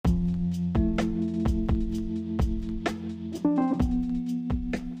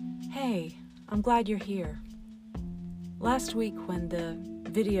I'm glad you're here. Last week, when the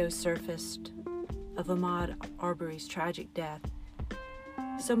video surfaced of Ahmaud Arbery's tragic death,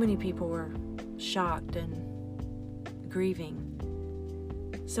 so many people were shocked and grieving.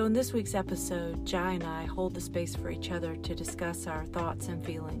 So in this week's episode, Jye and I hold the space for each other to discuss our thoughts and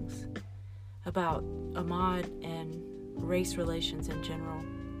feelings about Ahmaud and race relations in general.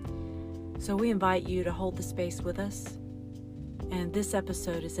 So we invite you to hold the space with us, and this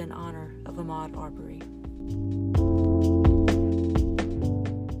episode is in honor of Ahmaud Arbery.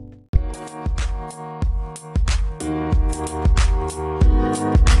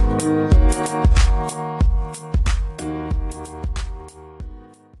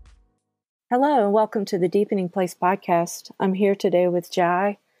 Hello, and welcome to the Deepening Place podcast. I'm here today with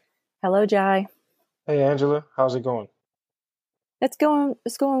Jye. Hello, Jye. Hey, Angela. How's it going? It's going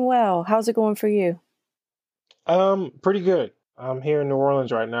well. How's it going for you? Pretty good. I'm here in New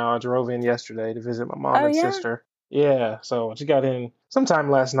Orleans right now. I drove in yesterday to visit my mom and Yeah? sister. Yeah, so just got in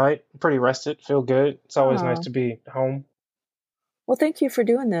sometime last night. Pretty rested. Feel good. It's always nice Oh. to be home. Well, thank you for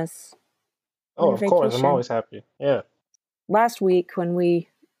doing this on Oh, your of course. I'm vacation. always happy. Yeah. Last week, when we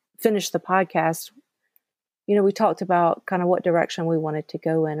finished the podcast, we talked about kind of what direction we wanted to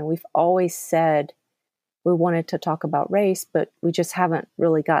go in. And we've always said we wanted to talk about race, but we just haven't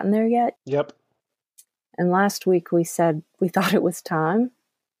really gotten there yet. Yep. And last week we said we thought it was time.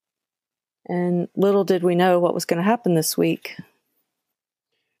 And little did we know what was going to happen this week.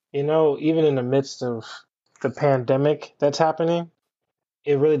 Even in the midst of the pandemic that's happening,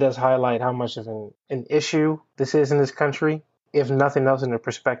 it really does highlight how much of an issue this is in this country, if nothing else in the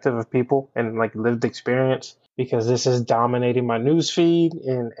perspective of people and like lived experience, because this is dominating my news feed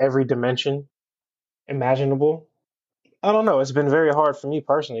in every dimension imaginable. I don't know. It's been very hard for me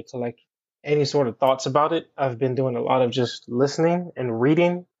personally to like any sort of thoughts about it. I've been doing a lot of just listening and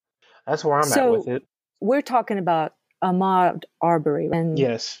reading. That's where I'm at with it. We're talking about Ahmaud Arbery, and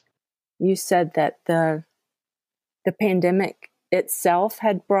Yes. you said that the pandemic itself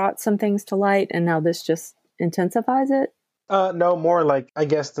had brought some things to light, and now this just intensifies it? No, more like I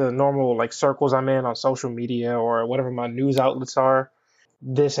guess the normal like circles I'm in on social media or whatever my news outlets are.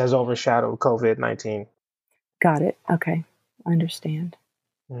 This has overshadowed COVID-19. Got it. Okay, I understand.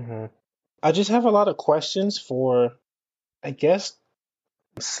 Mm-hmm. I just have a lot of questions for, I guess,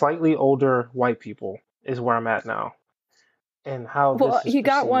 slightly older white people is where I'm at now, and how this is you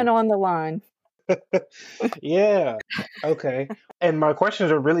got one perceived. on the line. Yeah. Okay. And my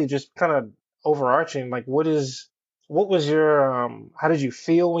questions are really just kind of overarching. Like, what was your, how did you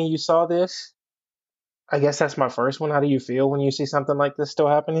feel when you saw this? I guess that's my first one. How do you feel when you see something like this still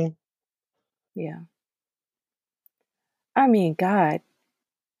happening? Yeah. I mean, God,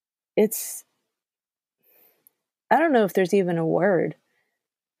 I don't know if there's even a word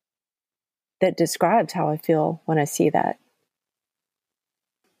that describes how I feel when I see that.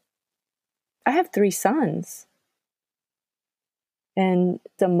 I have 3 sons. And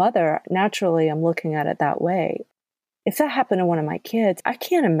the mother, naturally, I'm looking at it that way. If that happened to one of my kids, I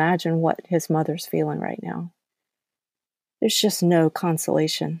can't imagine what his mother's feeling right now. There's just no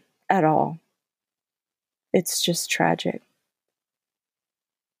consolation at all. It's just tragic.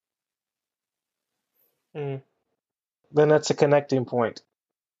 Mm. Then that's a connecting point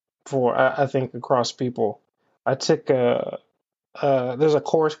for, I think, across people. I took there's a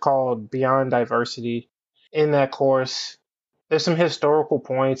course called Beyond Diversity. In that course, there's some historical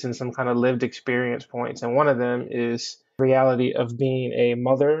points and some kind of lived experience points. And one of them is reality of being a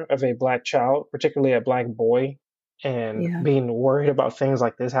mother of a black child, particularly a black boy, and being worried about things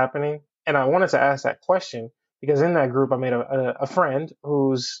like this happening. And I wanted to ask that question because in that group, I made a friend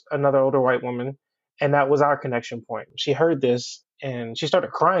who's another older white woman, and that was our connection point. She heard this and she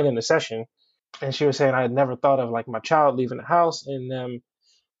started crying in the session. And she was saying, I had never thought of like my child leaving the house and them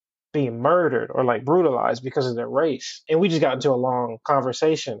being murdered or like brutalized because of their race. And we just got into a long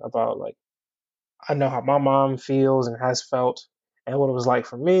conversation about like, I know how my mom feels and has felt and what it was like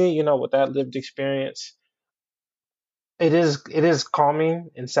for me, with that lived experience. It is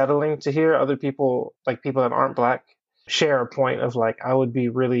calming and settling to hear other people, like people that aren't black, share a point of like, I would be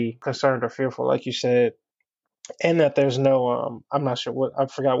really concerned or fearful, like you said, and that there's no, I'm not sure I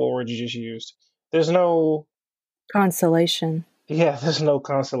forgot what word you just used. There's no consolation. Yeah, there's no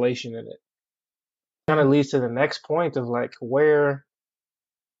consolation in it. Kind of leads to the next point of like where,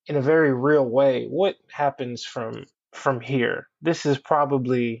 in a very real way, what happens from here. This is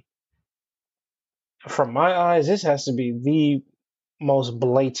probably, from my eyes, this has to be the most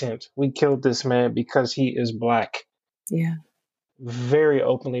blatant. We killed this man because he is black. Yeah. very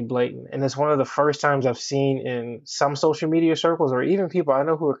openly blatant. And it's one of the first times I've seen in some social media circles, or even people I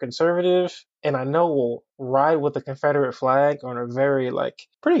know who are conservative and I know will ride with the Confederate flag on a very, like,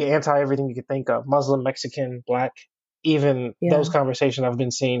 pretty anti everything you could think of, Muslim, Mexican, black. Even those Yeah. conversations I've been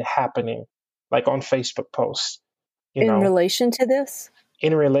seeing happening, like on Facebook posts, you In know, relation to this?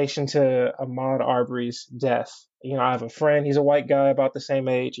 in relation to Ahmaud Arbery's death. I have a friend, he's a white guy about the same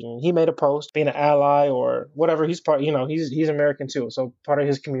age, and he made a post being an ally or whatever. He's part, he's American too. So part of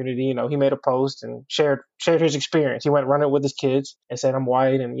his community, he made a post and shared his experience. He went running with his kids and said, I'm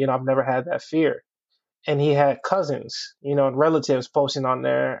white and I've never had that fear. And he had cousins, and relatives posting on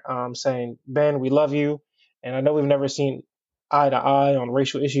there, saying, Ben, we love you. And I know we've never seen eye to eye on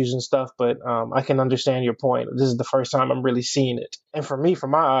racial issues and stuff, but I can understand your point. This is the first time I'm really seeing it. And for me,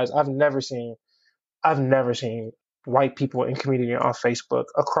 from my eyes, I've never seen white people in community on Facebook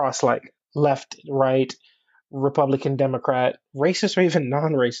across like left, right, Republican, Democrat, racist, or even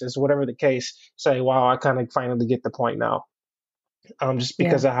non-racist, whatever the case, say, wow, I kind of finally get the point now. Just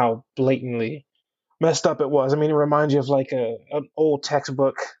because Yeah. of how blatantly messed up it was. I mean, it reminds you of like an old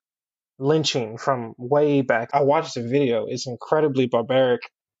textbook lynching from way back. I watched the video. It's incredibly barbaric,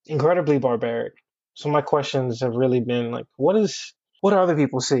 incredibly barbaric. So my questions have really been like, what do other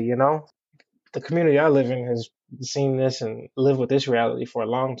people see? The community I live in has seen this and lived with this reality for a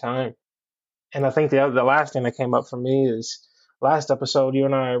long time. And I think the last thing that came up for me is last episode you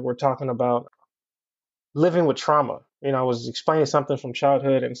and I were talking about living with trauma. I was explaining something from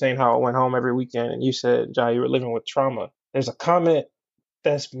childhood and saying how I went home every weekend, and you said, Jye, you were living with trauma. There's a comment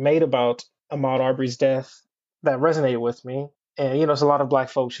that's made about Ahmaud Arbery's death that resonated with me. And it's a lot of black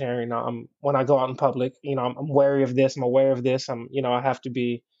folks sharing. When I go out in public, I'm wary of this. I'm aware of this. I have to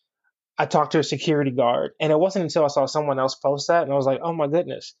be. I talked to a security guard, and it wasn't until I saw someone else post that, and I was like, oh my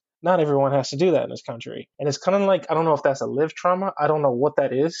goodness, not everyone has to do that in this country. And it's kind of like, I don't know if that's a lived trauma. I don't know what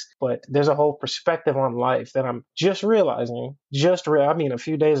that is, but there's a whole perspective on life that I'm just realizing, I mean, a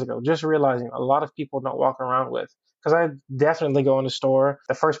few days ago, just realizing a lot of people don't walk around with. Because I definitely go in the store.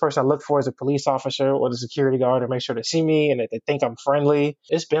 The first person I look for is a police officer or the security guard to make sure they see me and that they think I'm friendly.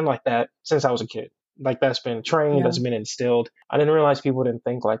 It's been like that since I was a kid. Like that's been trained, Yeah. that's been instilled. I didn't realize people didn't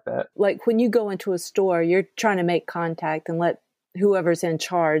think like that. Like when you go into a store, you're trying to make contact and let whoever's in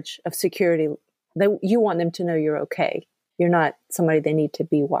charge of security, you want them to know you're okay. You're not somebody they need to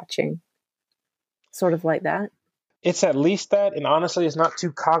be watching. Sort of like that. It's at least that, and honestly, it's not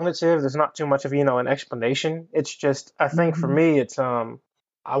too cognitive. There's not too much of an explanation. It's just, I think for Mm-hmm. me, it's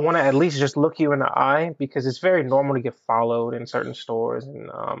I want to at least just look you in the eye because it's very normal to get followed in certain stores, and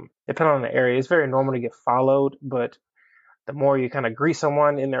depending on the area, it's very normal to get followed. But the more you kind of greet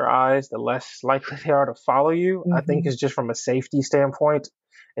someone in their eyes, the less likely they are to follow you. I think Mm-hmm. it's just from a safety standpoint.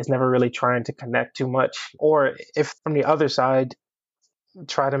 It's never really trying to connect too much. Or if from the other side,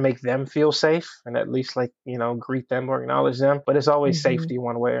 try to make them feel safe and at least like, greet them or acknowledge them. But it's always Mm-hmm. safety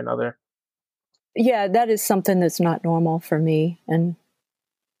one way or another. Yeah, that is something that's not normal for me and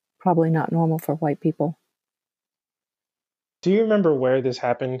probably not normal for white people. Do you remember where this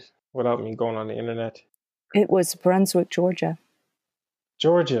happened without me going on the internet? It was Brunswick, Georgia.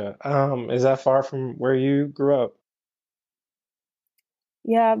 Georgia. Is that far from where you grew up?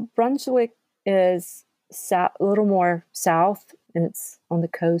 Yeah, Brunswick is a little more south, and it's on the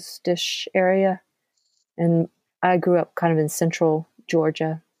coast-ish area. And I grew up kind of in central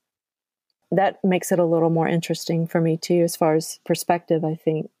Georgia. That makes it a little more interesting for me, too, as far as perspective. I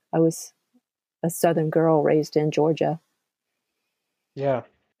think I was a Southern girl raised in Georgia. Yeah,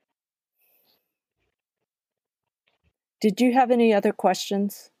 Did you have any other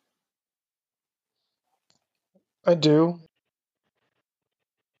questions? I do.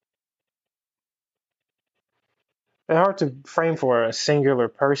 They're hard to frame for a singular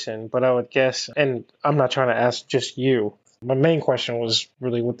person, but I would guess, and I'm not trying to ask just you. My main question was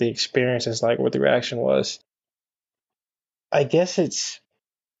really what the experience is like, what the reaction was. I guess it's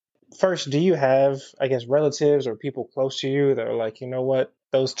first, do you have, I guess, relatives or people close to you that are like, you know what,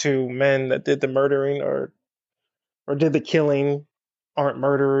 those two men that did the murdering or did the killing aren't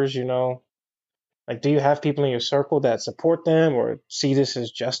murderers? Like, do you have people in your circle that support them or see this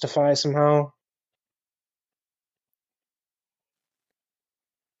as justified somehow?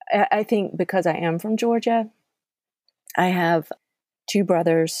 I think because I am from Georgia, I have 2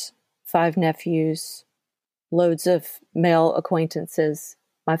 brothers, 5 nephews, loads of male acquaintances,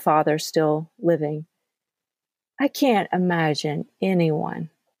 my father still living. I can't imagine anyone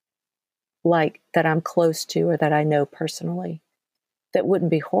like that I'm close to or that I know personally that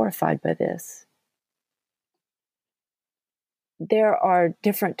wouldn't be horrified by this. There are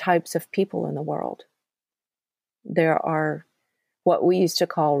different types of people in the world. There are what we used to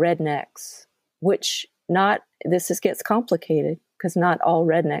call rednecks, which gets complicated because not all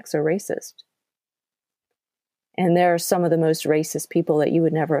rednecks are racist. And there are some of the most racist people that you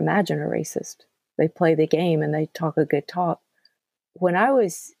would never imagine are racist. They play the game and they talk a good talk. When I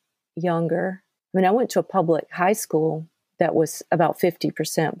was younger, I went to a public high school that was about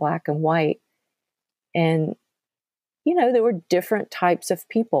 50% black and white. And, there were different types of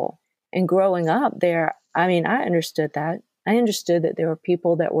people. And growing up there, I understood that. I understood that there were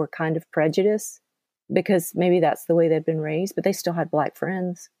people that were kind of prejudiced because maybe that's the way they'd been raised, but they still had black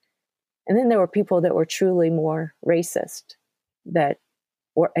friends. And then there were people that were truly more racist, that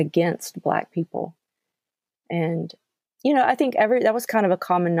were against black people. And, I think that was kind of a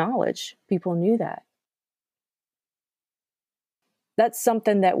common knowledge. People knew that. That's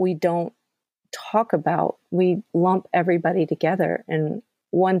something that we don't talk about. We lump everybody together. And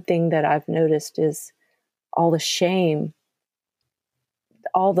one thing that I've noticed is all the shame,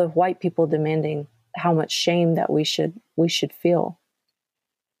 all the white people demanding how much shame that we should feel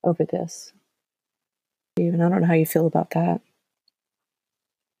over this. Even I don't know how you feel about that.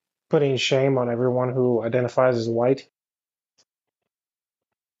 Putting shame on everyone who identifies as white.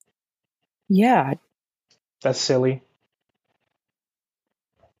 Yeah. That's silly.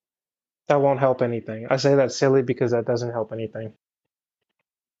 That won't help anything. I say that's silly because that doesn't help anything.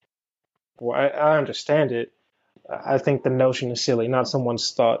 Well, I understand it. I think the notion is silly, not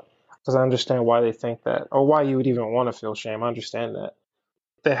someone's thought, because I understand why they think that, or why you would even want to feel shame. I understand that.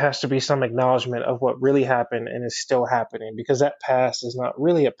 There has to be some acknowledgement of what really happened and is still happening, because that past is not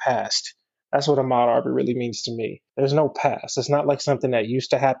really a past. That's what Ahmaud Arbery really means to me. There's no past. It's not like something that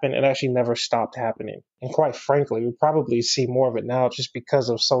used to happen and actually never stopped happening. And quite frankly, we probably see more of it now just because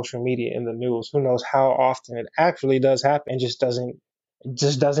of social media and the news. Who knows how often it actually does happen and just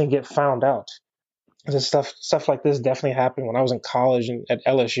doesn't get found out. Just stuff like this definitely happened when I was in college and at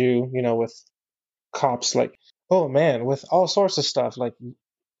LSU, with cops, like, oh man, with all sorts of stuff, like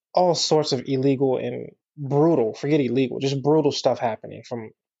all sorts of illegal and brutal, forget illegal, just brutal stuff happening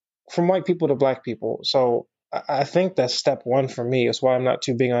from white people to black people. So I think that's step one for me. That's why I'm not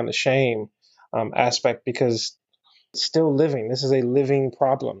too big on the shame aspect, because it's still living. This is a living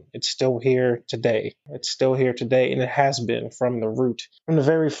problem. It's still here today. It's still here today, and it has been from the root, from the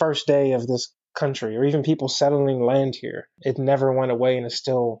very first day of this country, or even people settling land here. It never went away, and it's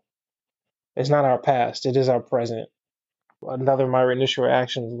not our past. It is our present. Another of my initial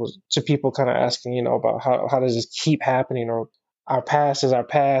reactions was to people kind of asking, about how does this keep happening, or our past is our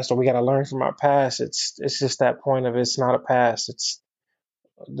past, or we got to learn from our past. It's just that point of it's not a past. It's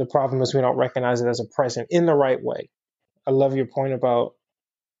the problem is we don't recognize it as a present in the right way. I love your point about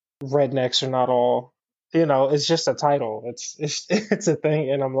rednecks are not all. It's just a title. It's a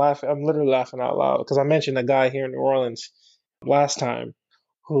thing, and I'm laughing. I'm literally laughing out loud because I mentioned a guy here in New Orleans last time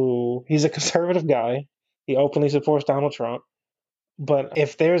who he's a conservative guy. He openly supports Donald Trump. But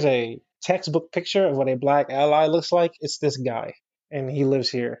if there's a textbook picture of what a black ally looks like, it's this guy. And he lives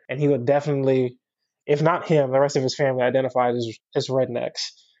here. And he would definitely, if not him, the rest of his family identified as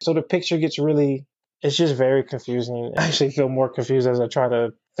rednecks. So the picture gets it's just very confusing. I actually feel more confused as I try to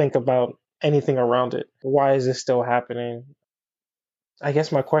think about anything around it. Why is this still happening? I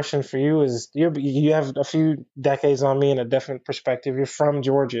guess my question for you is, you have a few decades on me and a different perspective. You're from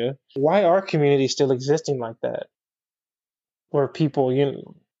Georgia. Why are communities still existing like that? Where people,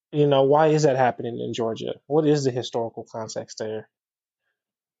 why is that happening in Georgia? What is the historical context there?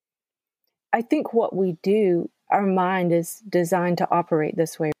 I think what we do, our mind is designed to operate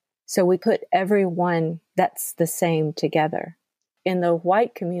this way. So we put everyone that's the same together. In the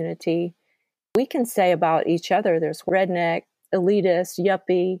white community, we can say about each other, there's redneck, elitist,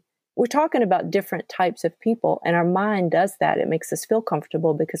 yuppie. We're talking about different types of people, and our mind does that. It makes us feel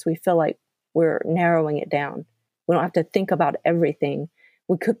comfortable because we feel like we're narrowing it down. We don't have to think about everything.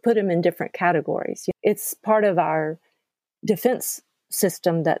 We could put them in different categories. It's part of our defense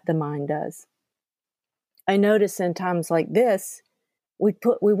system that the mind does. I notice in times like this, we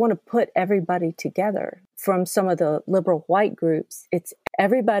want to put everybody together. From some of the liberal white groups, it's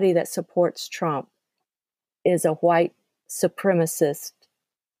everybody that supports Trump is a white supremacist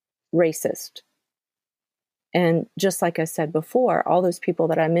racist. And just like I said before, all those people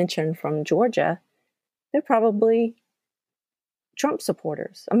that I mentioned from Georgia, they're probably Trump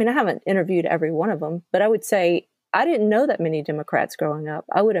supporters. I haven't interviewed every one of them, but I would say I didn't know that many Democrats growing up.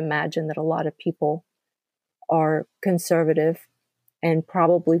 I would imagine that a lot of people are conservative and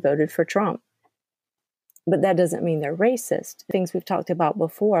probably voted for Trump. But that doesn't mean they're racist. Things we've talked about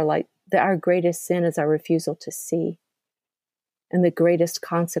before, like our greatest sin is our refusal to see. And the greatest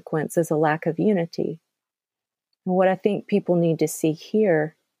consequence is a lack of unity. And what I think people need to see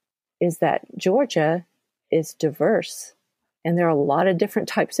here is that Georgia is diverse and there are a lot of different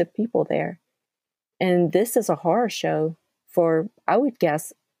types of people there. And this is a horror show for, I would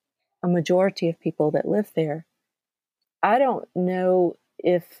guess, a majority of people that live there. I don't know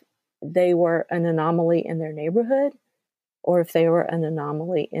if they were an anomaly in their neighborhood or if they were an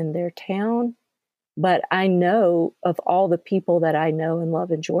anomaly in their town. But I know of all the people that I know and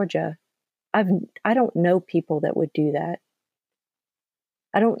love in Georgia, I don't know people that would do that.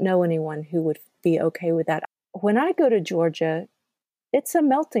 I don't know anyone who would be okay with that. When I go to Georgia, it's a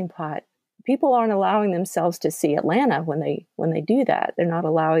melting pot. People aren't allowing themselves to see Atlanta when they do that. They're not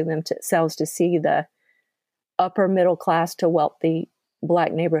allowing themselves to see the upper middle class to wealthy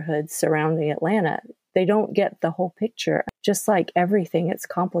Black neighborhoods surrounding Atlanta. They don't get the whole picture. Just like everything, it's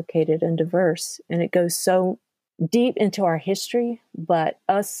complicated and diverse, and it goes so deep into our history, but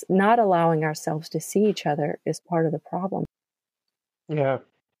us not allowing ourselves to see each other is part of the problem. Yeah.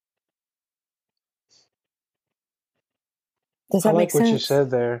 Does I that make like what you sense? said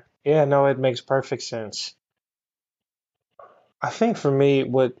there. Yeah, no, it makes perfect sense. I think for me,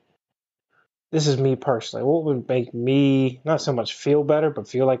 what this is me personally, what would make me not so much feel better, but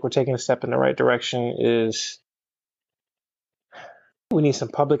feel like we're taking a step in the right direction is we need some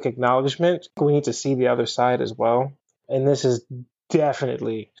public acknowledgement. We need to see the other side as well. And this is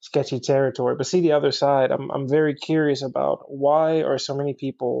definitely sketchy territory, but see the other side. I'm very curious about why are so many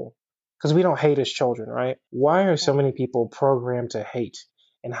people, because we don't hate as children, right? Why are so many people programmed to hate?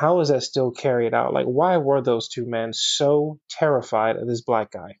 And how is that still carried out? Like, why were those two men so terrified of this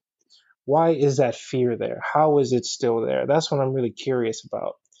black guy? Why is that fear there? How is it still there? That's what I'm really curious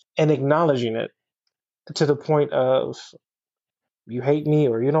about. And acknowledging it to the point of you hate me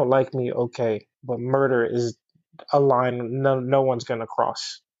or you don't like me, okay, but murder is a line no one's going to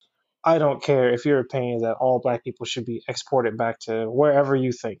cross. I don't care if your opinion is that all black people should be exported back to wherever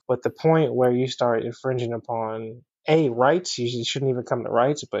you think. But the point where you start infringing upon rights, you shouldn't even come to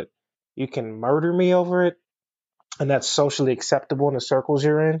rights, but you can murder me over it, and that's socially acceptable in the circles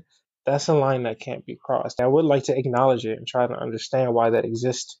you're in, that's a line that can't be crossed. I would like to acknowledge it and try to understand why that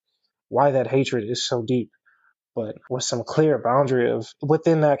exists, why that hatred is so deep, but with some clear boundary of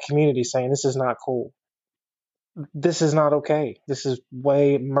within that community saying this is not cool. This is not okay. This is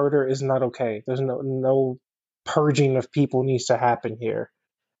way murder is not okay. There's no purging of people needs to happen here.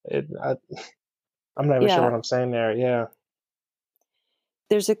 I'm not even sure Yeah, what I'm saying there. Yeah.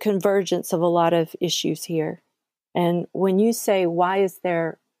 there's a convergence of a lot of issues here. And when you say, why is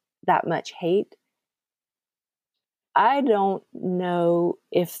there that much hate? I don't know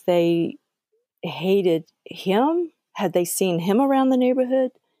if they hated him. Had they seen him around the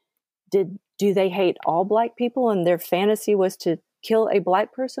neighborhood? Do they hate all black people and their fantasy was to kill a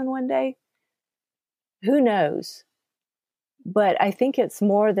black person one day? Who knows? But I think it's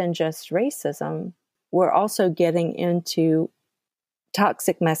more than just racism. We're also getting into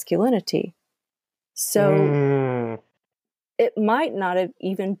toxic masculinity. So Mm, it might not have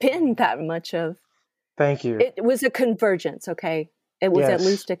even been that much of thank you. it was a convergence, okay? It was at Yes.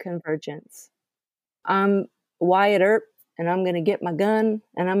 least a convergence. I'm Wyatt Earp and I'm going to get my gun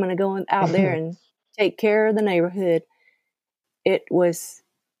and I'm going to go out there and take care of the neighborhood. It was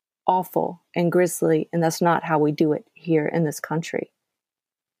awful and grisly, and that's not how we do it here in this country.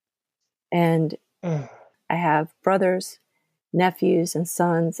 And I have brothers, nephews, and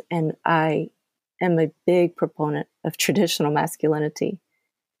sons, and I am a big proponent of traditional masculinity.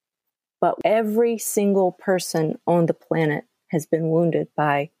 But every single person on the planet has been wounded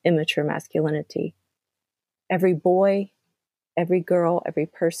by immature masculinity. Every boy, every girl, every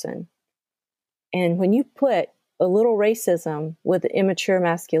person. And when you put a little racism with immature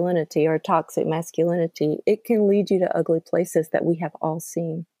masculinity or toxic masculinity, it can lead you to ugly places that we have all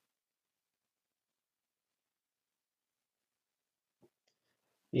seen.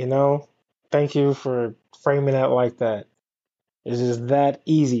 You know, thank you for framing that like that. It's just that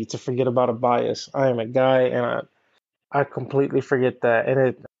easy to forget about a bias. I am a guy and I completely forget that.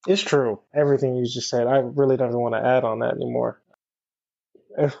 And it's true. Everything you just said. I really don't even want to add on that anymore.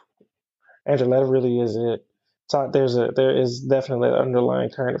 Angela, that really is it. There is definitely an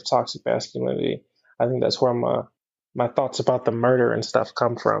underlying current of toxic masculinity. I think that's where my thoughts about the murder and stuff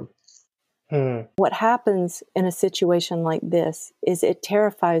come from. Hmm. What happens in a situation like this is it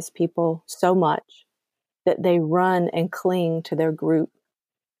terrifies people so much that they run and cling to their group.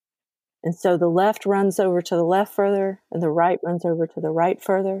 And so the left runs over to the left further and the right runs over to the right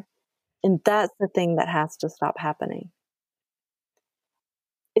further. And that's the thing that has to stop happening.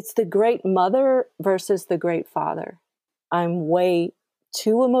 It's the great mother versus the great father. I'm way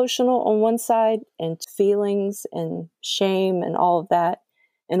too emotional on one side and feelings and shame and all of that.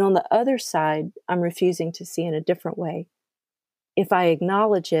 And on the other side, I'm refusing to see in a different way. If I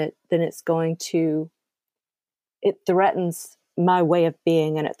acknowledge it, then it threatens my way of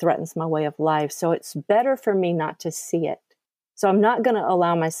being and it threatens my way of life. So it's better for me not to see it. So I'm not going to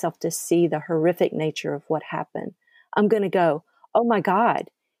allow myself to see the horrific nature of what happened. I'm going to go, oh my God,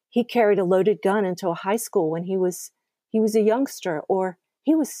 he carried a loaded gun into a high school when he was a youngster, or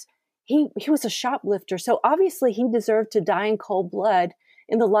he was a shoplifter. So obviously he deserved to die in cold blood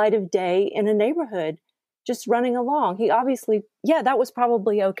in the light of day in a neighborhood, just running along. He obviously, yeah, that was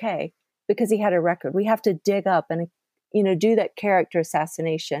probably okay because he had a record. We have to dig up and, do that character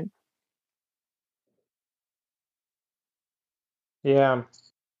assassination. Yeah.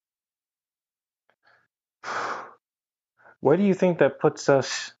 Where do you think that puts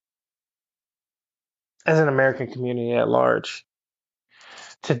us as an American community at large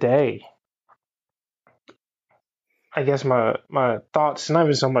today? I guess my thoughts, not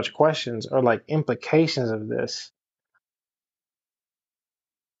even so much questions, are like implications of this,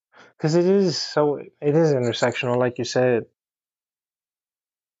 because it is intersectional, like you said.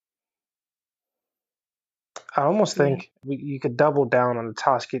 I almost Yeah. think you could double down on the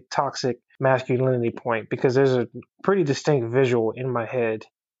toxic masculinity point, because there's a pretty distinct visual in my head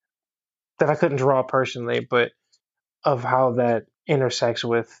that I couldn't draw personally, but of how that intersects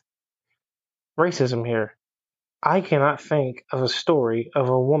with racism here. I cannot think of a story of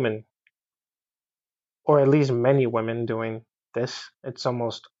a woman, or at least many women, doing this. It's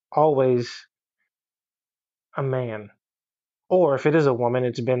almost always a man. Or if it is a woman,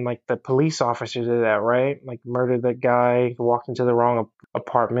 it's been like the police officer did that, right? Like murdered that guy, walked into the wrong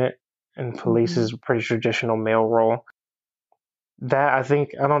apartment, and police Mm-hmm. is a pretty traditional male role. That, I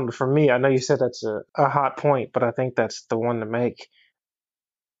think, I don't, for me, I know you said that's a hot point, but I think that's the one to make.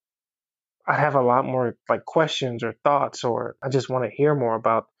 I have a lot more like questions or thoughts, or I just want to hear more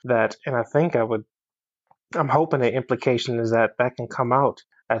about that. And I think I'm hoping the implication is that that can come out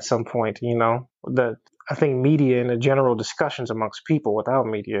at some point, I think media and the general discussions amongst people without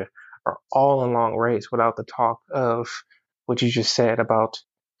media are all in long race without the talk of what you just said about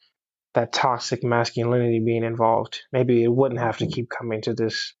that toxic masculinity being involved. Maybe it wouldn't have to keep coming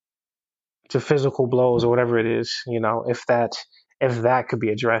to physical blows or whatever it is, if that could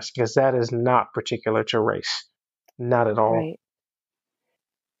be addressed, because that is not particular to race. Not at all. Right.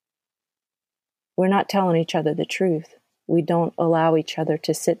 We're not telling each other the truth. We don't allow each other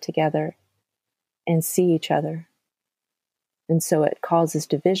to sit together and see each other. And so it causes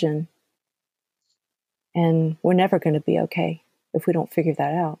division. And we're never going to be okay if we don't figure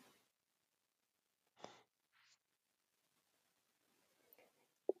that out.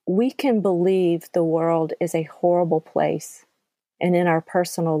 We can believe the world is a horrible place and in our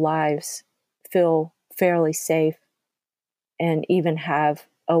personal lives feel fairly safe and even have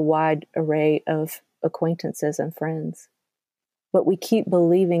a wide array of acquaintances and friends. But we keep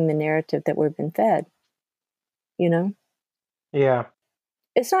believing the narrative that we've been fed, Yeah.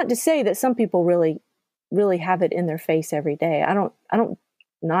 It's not to say that some people really, really have it in their face every day. I don't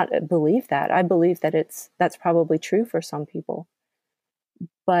not believe that. I believe that that's probably true for some people.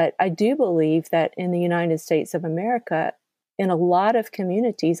 But I do believe that in the United States of America, in a lot of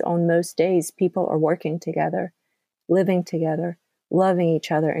communities, on most days, people are working together, living together, loving each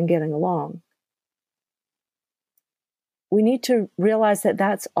other, and getting along. We need to realize that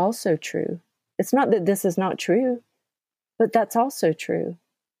that's also true. It's not that this is not true, but that's also true.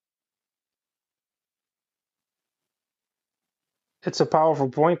 It's a powerful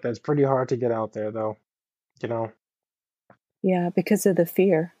point that's pretty hard to get out there, though, you know? Yeah, because of the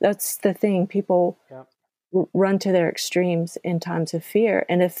fear. That's the thing. People Yep. run to their extremes in times of fear.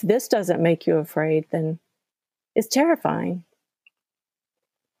 And if this doesn't make you afraid, then it's terrifying.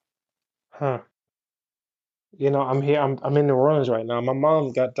 Huh. I'm here. I'm in New Orleans right now. My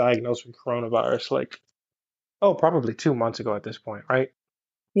mom got diagnosed with coronavirus, like, probably 2 months ago at this point, right?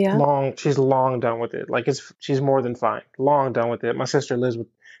 Yeah. She's long done with it. Like, she's more than fine. Long done with it.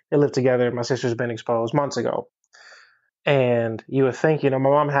 They live together. My sister's been exposed months ago. And you would think, my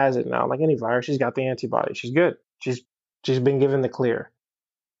mom has it now. Like any virus, she's got the antibody. She's good. She's been given the clear.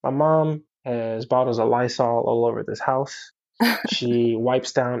 My mom has bottles of Lysol all over this house. She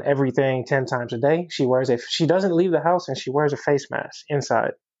wipes down everything 10 times a day. She doesn't leave the house, and she wears a face mask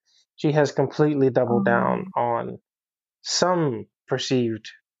inside. She has completely doubled down Oh, on some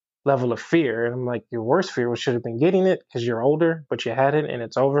perceived level of fear. And I'm like, your worst fear should have been getting it because you're older, but you had it and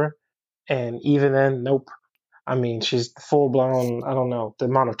it's over. And even then, nope. I mean, she's full blown. I don't know. The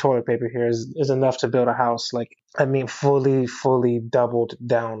amount of toilet paper here is enough to build a house. Like, I mean, fully doubled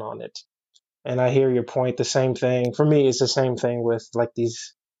down on it. And I hear your point. The same thing for me. It's the same thing with like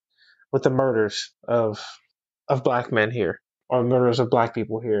these with the murders of black men here or murders of black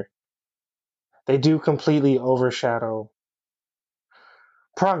people here. They do completely overshadow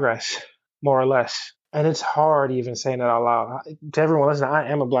progress, more or less. And it's hard even saying that out loud. To everyone listening, I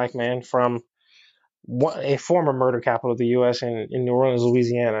am a black man from a former murder capital of the U.S. in New Orleans,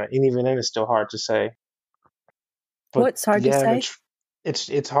 Louisiana, and even then, it's still hard to say. But What's hard to yeah, say?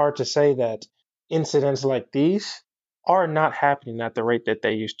 it's hard to say that incidents like these are not happening at the rate that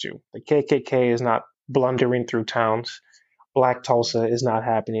they used to. The KKK is not blundering through towns. Black Tulsa is not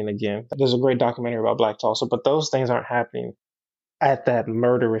happening again. There's a great documentary about Black Tulsa, but those things aren't happening at that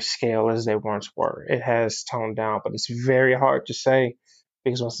murderous scale as they once were. It has toned down, but it's very hard to say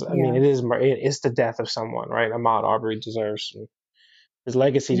because I mean, Yeah. it's the death of someone, right? Ahmaud Arbery deserves his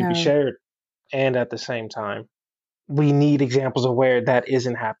legacy to be No. shared, and at the same time, we need examples of where that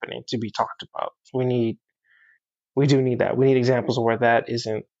isn't happening to be talked about. We do need that. We need examples of where that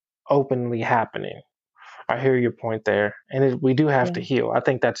isn't openly happening. I hear your point there, and we do have to Yeah. heal. I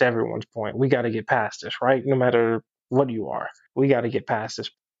think that's everyone's point. We got to get past this, right? No matter what you are, we got to get past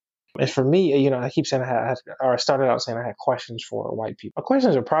this. And for me, I keep saying or I started out saying I had questions for white people. My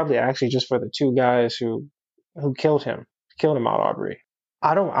questions are probably actually just for the two guys who killed him out, Arbery.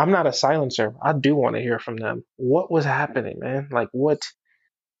 I'm not a silencer. I do want to hear from them. What was happening, man? Like what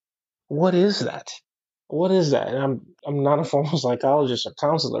is that? What is that? And I'm not a formal psychologist or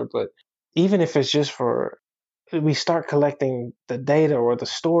counselor, but even if it's just for we start collecting the data or the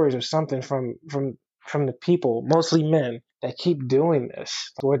stories or something from the people, mostly men, that keep doing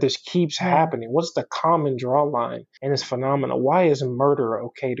this, where this keeps Yeah. happening. What's the common draw line in this phenomenon? Why is murder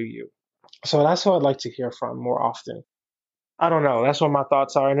okay to you? So that's what I'd like to hear from more often. I don't know. That's what my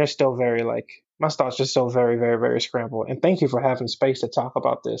thoughts are, and they're still very my thoughts are still very, very, very scrambled. And thank you for having space to talk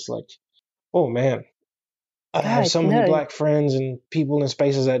about this. Like, oh man, I have God, so many no. black friends and people in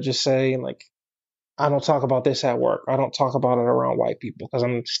spaces that just say like, I don't talk about this at work. I don't talk about it around white people because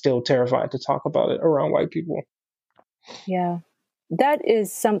I'm still terrified to talk about it around white people. Yeah. That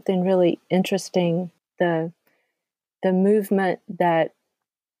is something really interesting. The movement that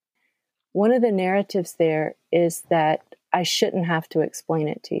one of the narratives there is that I shouldn't have to explain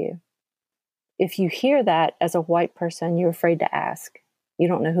it to you. If you hear that as a white person, you're afraid to ask. You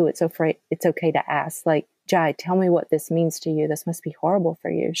don't know who it's okay to ask. Like, Jye, tell me what this means to you. This must be horrible for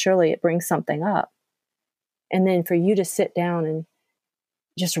you. Surely it brings something up. And then for you to sit down and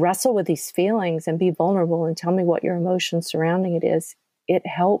just wrestle with these feelings and be vulnerable and tell me what your emotions surrounding it is, it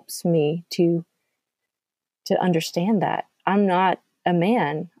helps me to understand that. I'm not a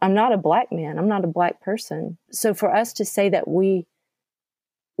man. I'm not a black man. I'm not a black person. So for us to say that we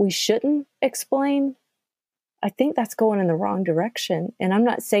shouldn't explain, I think that's going in the wrong direction. And I'm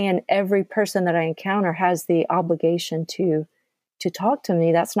not saying every person that I encounter has the obligation to talk to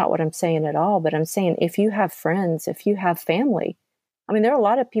me. That's not what I'm saying at all. But I'm saying if you have friends, if you have family, I mean, there are a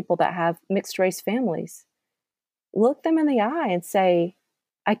lot of people that have mixed race families. Look them in the eye and say,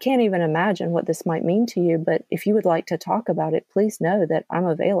 I can't even imagine what this might mean to you, but if you would like to talk about it, please know that I'm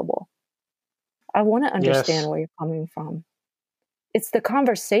available. I want to understand Yes. where you're coming from. It's the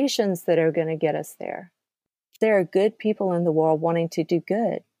conversations that are going to get us there. There are good people in the world wanting to do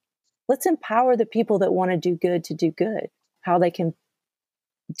good. Let's empower the people that want to do good, how they can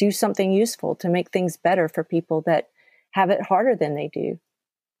do something useful to make things better for people that have it harder than they do.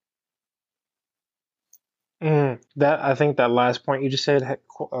 That I think that last point you just said,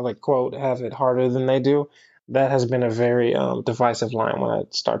 like quote, have it harder than they do. That has been a very divisive line when I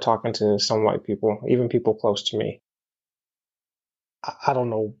start talking to some white people, even people close to me. I don't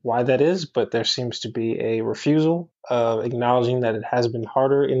know why that is, but there seems to be a refusal of acknowledging that it has been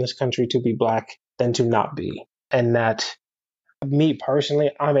harder in this country to be black than to not be, and that me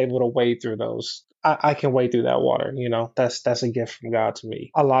personally, I'm able to wade through those. I can wade through that water. That's a gift from God to me.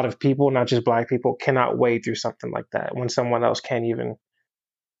 A lot of people, not just black people, cannot wade through something like that when someone else can't even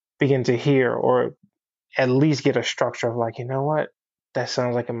begin to hear or at least get a structure of like, you know what, that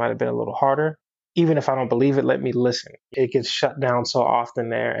sounds like it might have been a little harder. Even if I don't believe it, let me listen. It gets shut down so often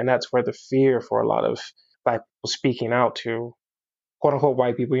there, and that's where the fear for a lot of black people speaking out to quote unquote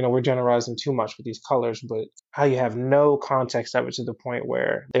white people, we're generalizing too much with these colors, but how you have no context of it to the point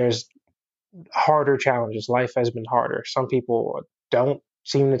where there's harder challenges. Life has been harder. Some people don't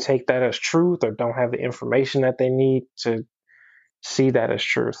seem to take that as truth or don't have the information that they need to see that as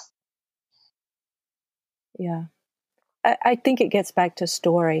truth. Yeah. I think it gets back to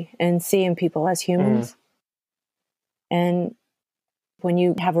story and seeing people as humans. And When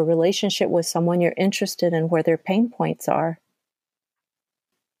you have a relationship with someone, you're interested in where their pain points are.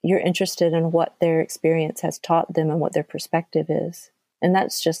 You're interested in what their experience has taught them and what their perspective is. And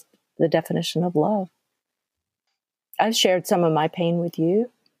that's just the definition of love. I've shared some of my pain with you,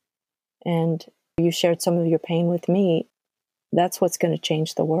 and you shared some of your pain with me. That's what's going to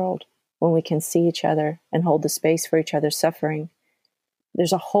change the world, when we can see each other and hold the space for each other's suffering.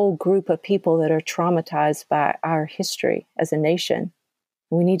 There's a whole group of people that are traumatized by our history as a nation.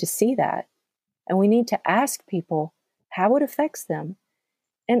 We need to see that. And we need to ask people how it affects them.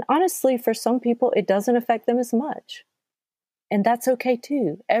 And honestly, for some people, it doesn't affect them as much. And that's okay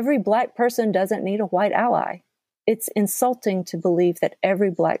too. Every Black person doesn't need a white ally. It's insulting to believe that every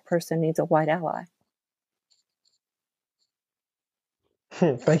Black person needs a white ally.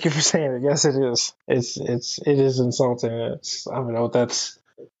 Thank you for saying it. Yes, it is. It is insulting. I don't know. That's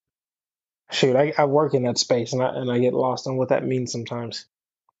shoot. I work in that space, and I get lost on what that means sometimes.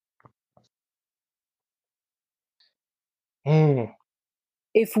 Mm.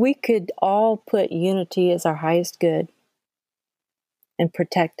 If we could all put unity as our highest good and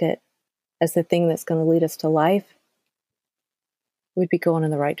protect it as the thing that's going to lead us to life, we'd be going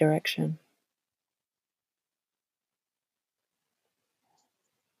in the right direction.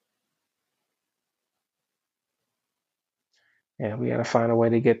 Yeah, we got to find a way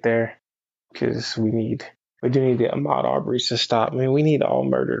to get there, because we do need the Ahmaud Arbery's to stop. I mean, we need all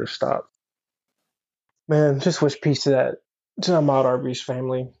murder to stop. Man, just wish peace to Ahmaud Arbery's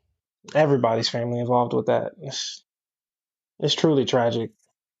family, everybody's family involved with that. It's truly tragic.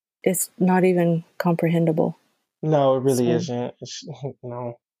 It's not even comprehensible. No, it really So, isn't.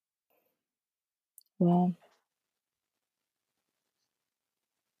 No. well,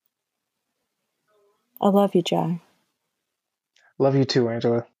 I love you, Jye. Love you too,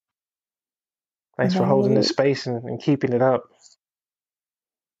 Angela. Thanks And for I holding really, this space and keeping it up.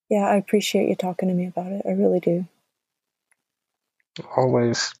 yeah, I appreciate you talking to me about it. I really do.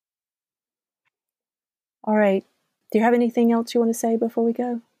 Always. All right. Do you have anything else you want to say before we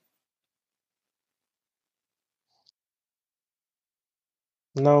go?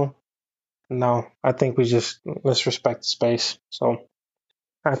 No. I think let's respect the space. So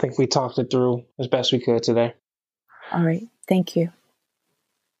I think we talked it through as best we could today. All right. Thank you.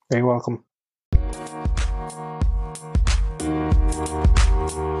 You're welcome.